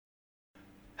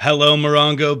Hello,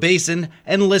 Morongo Basin,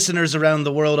 and listeners around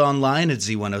the world online at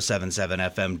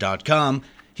Z107.7fm.com.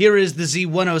 Here is the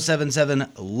Z107.7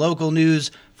 local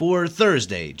news for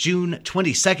Thursday, June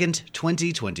 22nd,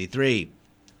 2023.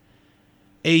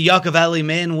 A Yucca Valley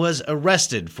man was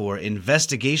arrested for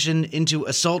investigation into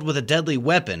assault with a deadly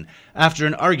weapon after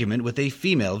an argument with a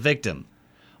female victim.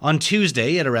 On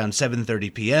Tuesday at around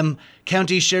 7:30 p.m.,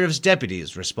 county sheriff's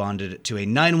deputies responded to a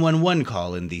 911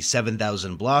 call in the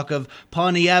 7,000 block of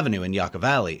Pawnee Avenue in Yucca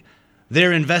Valley.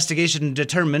 Their investigation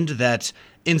determined that,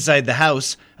 inside the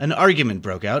house, an argument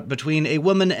broke out between a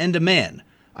woman and a man,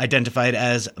 identified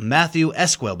as Matthew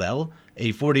Esquibel,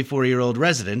 a 44-year-old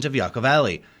resident of Yucca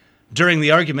Valley. During the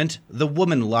argument, the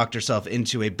woman locked herself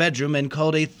into a bedroom and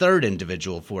called a third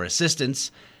individual for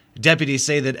assistance. Deputies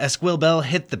say that Esquibel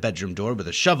hit the bedroom door with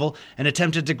a shovel and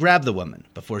attempted to grab the woman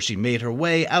before she made her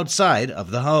way outside of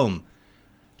the home.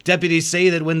 Deputies say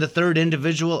that when the third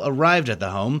individual arrived at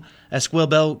the home,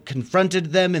 Esquibel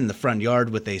confronted them in the front yard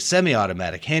with a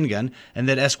semi-automatic handgun and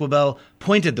that Esquibel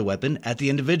pointed the weapon at the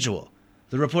individual.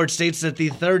 The report states that the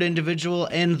third individual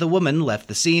and the woman left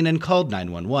the scene and called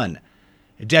 911.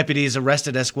 Deputies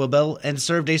arrested Esquibel and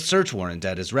served a search warrant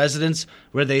at his residence,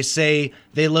 where they say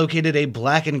they located a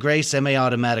black and gray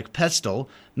semi-automatic pistol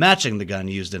matching the gun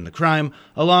used in the crime,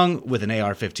 along with an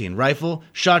AR-15 rifle,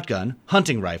 shotgun,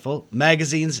 hunting rifle,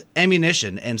 magazines,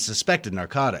 ammunition, and suspected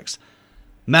narcotics.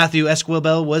 Matthew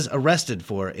Esquibel was arrested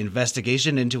for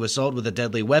investigation into assault with a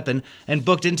deadly weapon and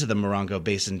booked into the Morongo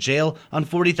Basin Jail on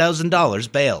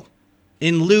 $40,000 bail.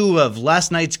 In lieu of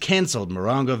last night's canceled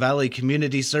Morongo Valley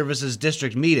Community Services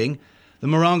District meeting, the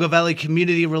Morongo Valley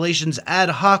Community Relations Ad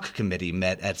Hoc Committee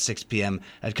met at 6 p.m.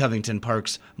 at Covington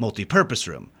Park's multipurpose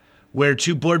room, where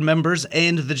two board members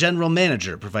and the general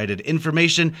manager provided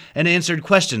information and answered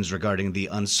questions regarding the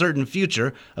uncertain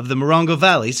future of the Morongo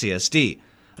Valley CSD.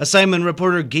 Assignment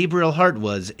reporter Gabriel Hart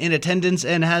was in attendance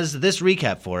and has this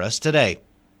recap for us today.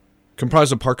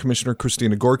 Comprised of Park Commissioner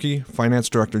Christina Gorky, Finance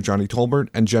Director Johnny Tolbert,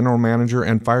 and General Manager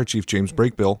and Fire Chief James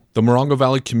Breakbill, the Morongo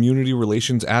Valley Community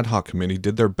Relations Ad Hoc Committee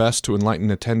did their best to enlighten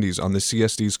attendees on the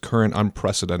CSD's current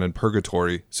unprecedented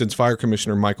purgatory, since Fire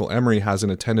Commissioner Michael Emery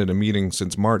hasn't attended a meeting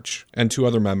since March, and two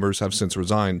other members have since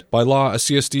resigned. By law, a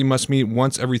CSD must meet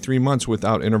once every 3 months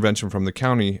without intervention from the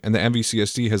county, and the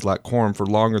MVCSD has lacked quorum for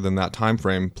longer than that time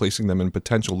frame, placing them in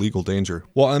potential legal danger.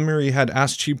 While Emery had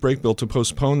asked Chief Breakbill to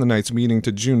postpone the night's meeting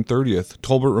to June 30th,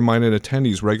 Tolbert reminded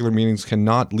attendees regular meetings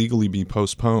cannot legally be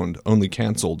postponed, only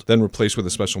canceled, then replaced with a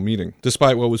special meeting.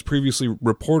 Despite what was previously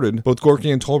reported, both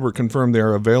Gorky and Tolbert confirmed they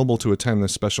are available to attend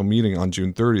this special meeting on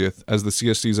June 30th, as the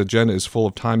CSD's agenda is full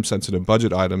of time-sensitive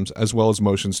budget items, as well as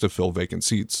motions to fill vacant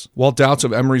seats. While doubts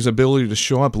of Emery's ability to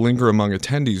show up linger among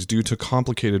attendees due to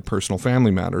complicated personal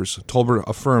family matters, Tolbert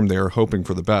affirmed they are hoping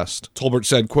for the best. Tolbert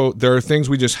said, quote, "There are things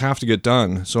we just have to get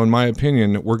done, so in my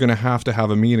opinion, we're going to have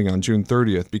a meeting on June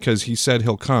 30th, because he said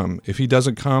he'll come. If he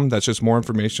doesn't come, that's just more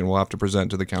information we'll have to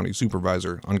present to the county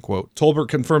supervisor," unquote. Tolbert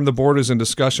confirmed the board is in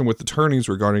discussion with attorneys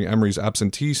regarding Emery's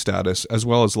absentee status, as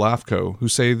well as LAFCO, who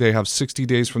say they have 60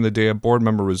 days from the day a board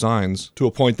member resigns to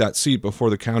appoint that seat before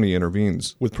the county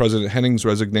intervenes. With President Henning's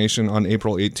resignation on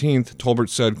April 18th, Tolbert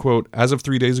said, quote, "As of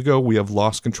 3 days ago, we have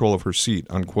lost control of her seat,"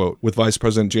 unquote. With Vice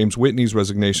President James Whitney's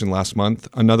resignation last month,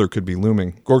 another could be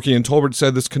looming. Gorky and Tolbert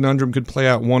said this conundrum could play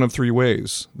out one of 3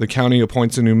 ways. The county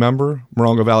appoints a new member,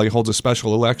 Morongo Valley holds a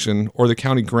special election, or the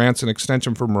county grants an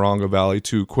extension for Morongo Valley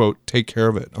to, quote, "take care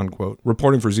of it," unquote.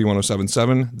 Reporting for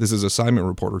Z107.7, this is assignment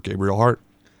reporter Gabriel Hart.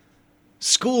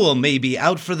 School may be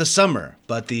out for the summer,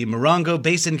 but the Morongo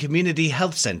Basin Community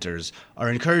Health Centers are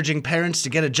encouraging parents to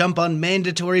get a jump on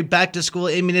mandatory back-to-school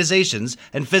immunizations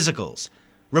and physicals.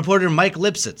 Reporter Mike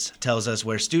Lipsitz tells us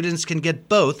where students can get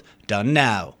both done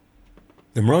now.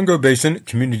 The Morongo Basin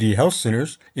Community Health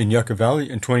Centers in Yucca Valley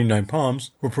and 29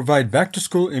 Palms will provide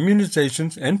back-to-school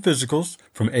immunizations and physicals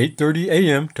from 8:30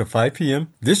 a.m. to 5 p.m.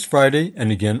 this Friday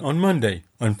and again on Monday.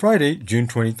 On Friday, June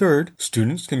 23rd,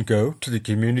 students can go to the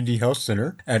Community Health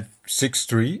Center at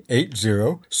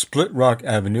 6380 Split Rock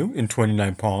Avenue in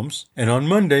 29 Palms, and on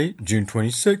Monday, June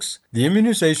 26th, the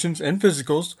immunizations and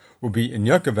physicals will be in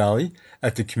Yucca Valley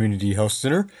at the Community Health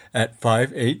Center at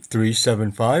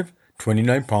 58375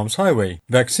 29 Palms Highway.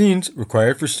 Vaccines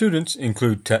required for students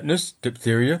include tetanus,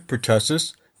 diphtheria,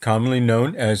 pertussis, commonly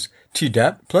known as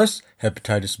Tdap, plus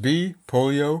hepatitis B,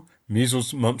 polio,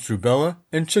 measles, mumps, rubella,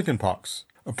 and chickenpox.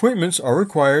 Appointments are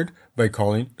required by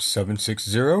calling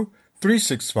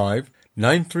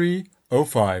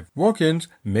 760-365-9305. Walk-ins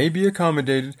may be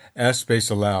accommodated as space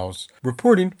allows.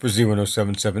 Reporting for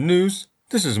Z107.7 News,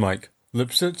 this is Mike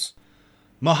Lipsitz.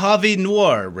 Mojave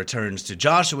Noir returns to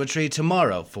Joshua Tree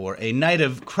tomorrow for a night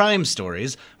of crime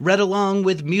stories read along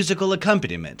with musical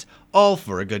accompaniment, all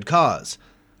for a good cause.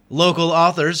 Local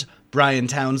authors Brian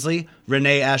Townsley,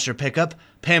 Renee Asher Pickup,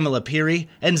 Pamela Peary,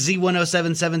 and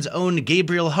Z107.7's own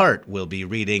Gabriel Hart will be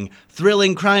reading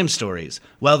thrilling crime stories,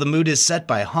 while the mood is set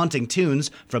by haunting tunes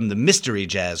from the Mystery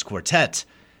Jazz Quartet.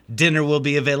 Dinner will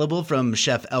be available from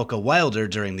Chef Elka Wilder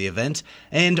during the event,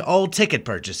 and all ticket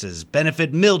purchases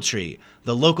benefit Milltree,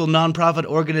 the local nonprofit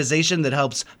organization that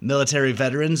helps military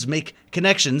veterans make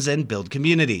connections and build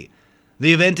community.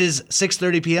 The event is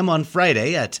 6:30 p.m. on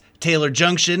Friday at Taylor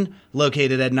Junction,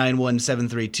 located at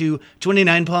 91732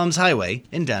 29 Palms Highway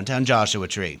in downtown Joshua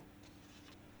Tree.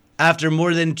 After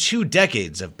more than 2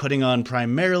 decades of putting on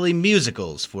primarily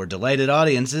musicals for delighted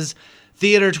audiences,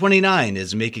 Theater 29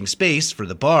 is making space for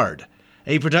The Bard.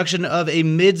 A production of A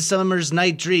Midsummer's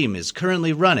Night Dream is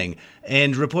currently running,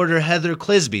 and reporter Heather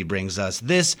Clisby brings us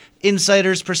this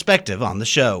insider's perspective on the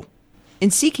show. In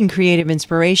seeking creative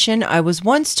inspiration, I was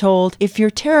once told, if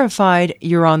you're terrified,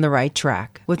 you're on the right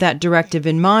track. With that directive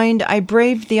in mind, I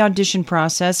braved the audition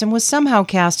process and was somehow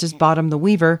cast as Bottom the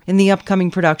Weaver in the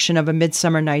upcoming production of A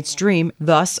Midsummer Night's Dream.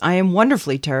 Thus, I am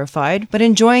wonderfully terrified, but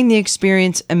enjoying the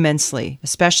experience immensely,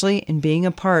 especially in being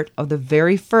a part of the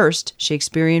very first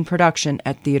Shakespearean production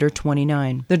at Theater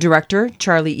 29. The director,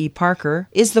 Charlie E. Parker,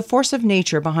 is the force of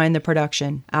nature behind the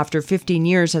production. After 15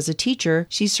 years as a teacher,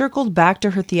 she circled back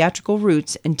to her theatrical roots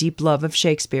and deep love of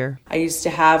Shakespeare. I used to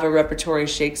have a repertory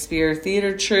Shakespeare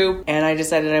theater troupe, and I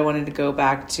decided I wanted to go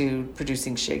back to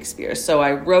producing Shakespeare. So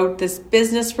I wrote this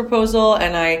business proposal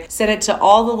and I sent it to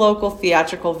all the local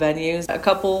theatrical venues. A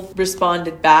couple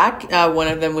responded back. One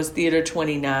of them was Theater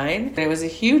 29. And it was a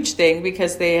huge thing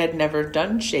because they had never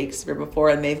done Shakespeare before,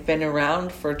 and they've been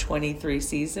around for 23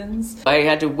 seasons. I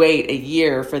had to wait a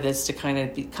year for this to kind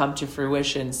of come to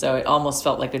fruition, so it almost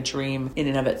felt like a dream in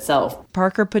and of itself.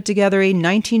 Parker put together a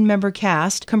 19-member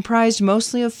cast comprised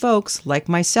mostly of folks like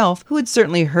myself who had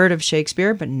certainly heard of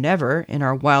Shakespeare but never, in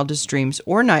our wildest dreams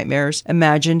or nightmares,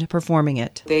 imagined performing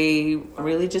it. They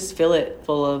really just fill it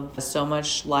full of so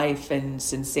much life and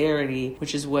sincerity,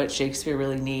 which is what Shakespeare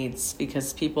really needs,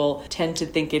 because people tend to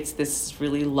think it's this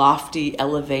really lofty,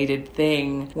 elevated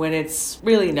thing when it's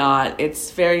really not.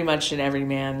 It's very much an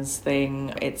everyman's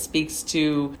thing. It speaks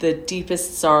to the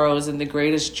deepest sorrows and the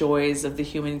greatest joys of the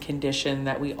human condition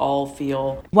that we all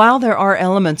feel. While there are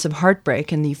elements of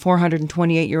heartbreak in the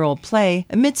 428-year-old play,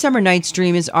 A Midsummer Night's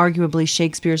Dream is arguably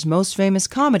Shakespeare's most famous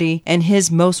comedy and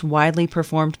his most widely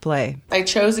performed play. I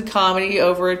chose a comedy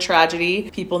over a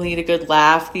tragedy. People need a good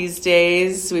laugh these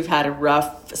days. We've had a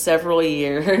rough several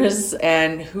years,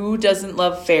 and who doesn't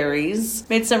love fairies?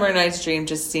 Midsummer Night's Dream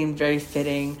just seemed very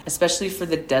fitting, especially for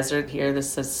the desert here.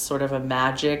 This is sort of a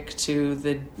magic to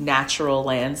the natural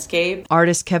landscape.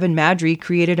 Artist Kevin Madry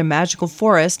created a magical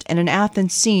forest and an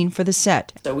Athens scene for the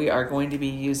set. So we are going to be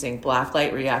using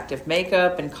blacklight reactive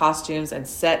makeup and costumes and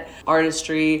set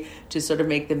artistry to sort of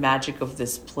make the magic of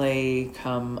this play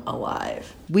come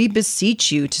alive. We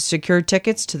beseech you to secure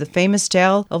tickets to the famous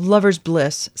tale of lovers'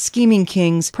 bliss, scheming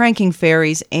kings, pranking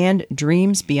fairies, and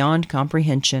dreams beyond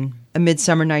comprehension. A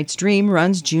Midsummer Night's Dream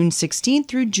runs June 16th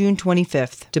through June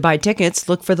 25th. To buy tickets,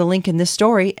 look for the link in this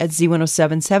story at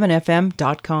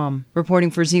Z107.7fm.com.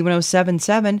 Reporting for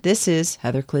Z107.7, this is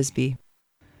Heather Clisby.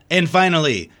 And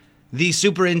finally, the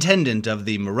superintendent of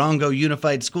the Morongo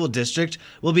Unified School District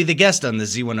will be the guest on the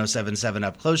Z107.7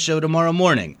 Up Close show tomorrow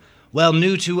morning. Well,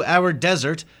 new to our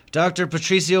desert, Dr.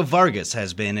 Patricio Vargas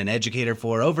has been an educator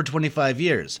for over 25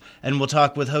 years, and we'll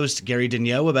talk with host Gary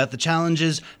Daigneault about the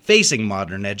challenges facing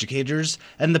modern educators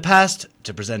and the past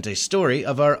to present a story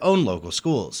of our own local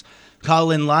schools.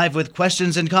 Call in live with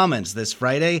questions and comments this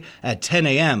Friday at 10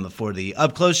 a.m. for the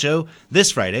Up Close show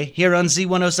this Friday here on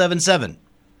Z107.7.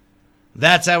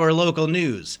 That's our local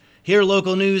news. Hear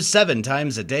local news 7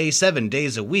 times a day, 7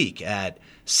 days a week at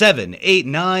 7, 8,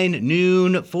 9,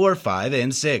 noon, 4, 5,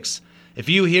 and 6. If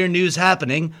you hear news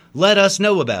happening, let us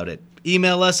know about it.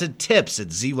 Email us at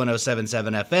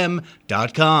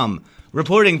tips@z107.7fm.com.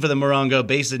 Reporting for the Morongo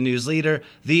Basin News Leader,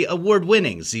 the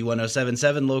award-winning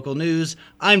Z107.7 Local News,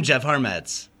 I'm Jeff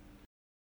Harmetz.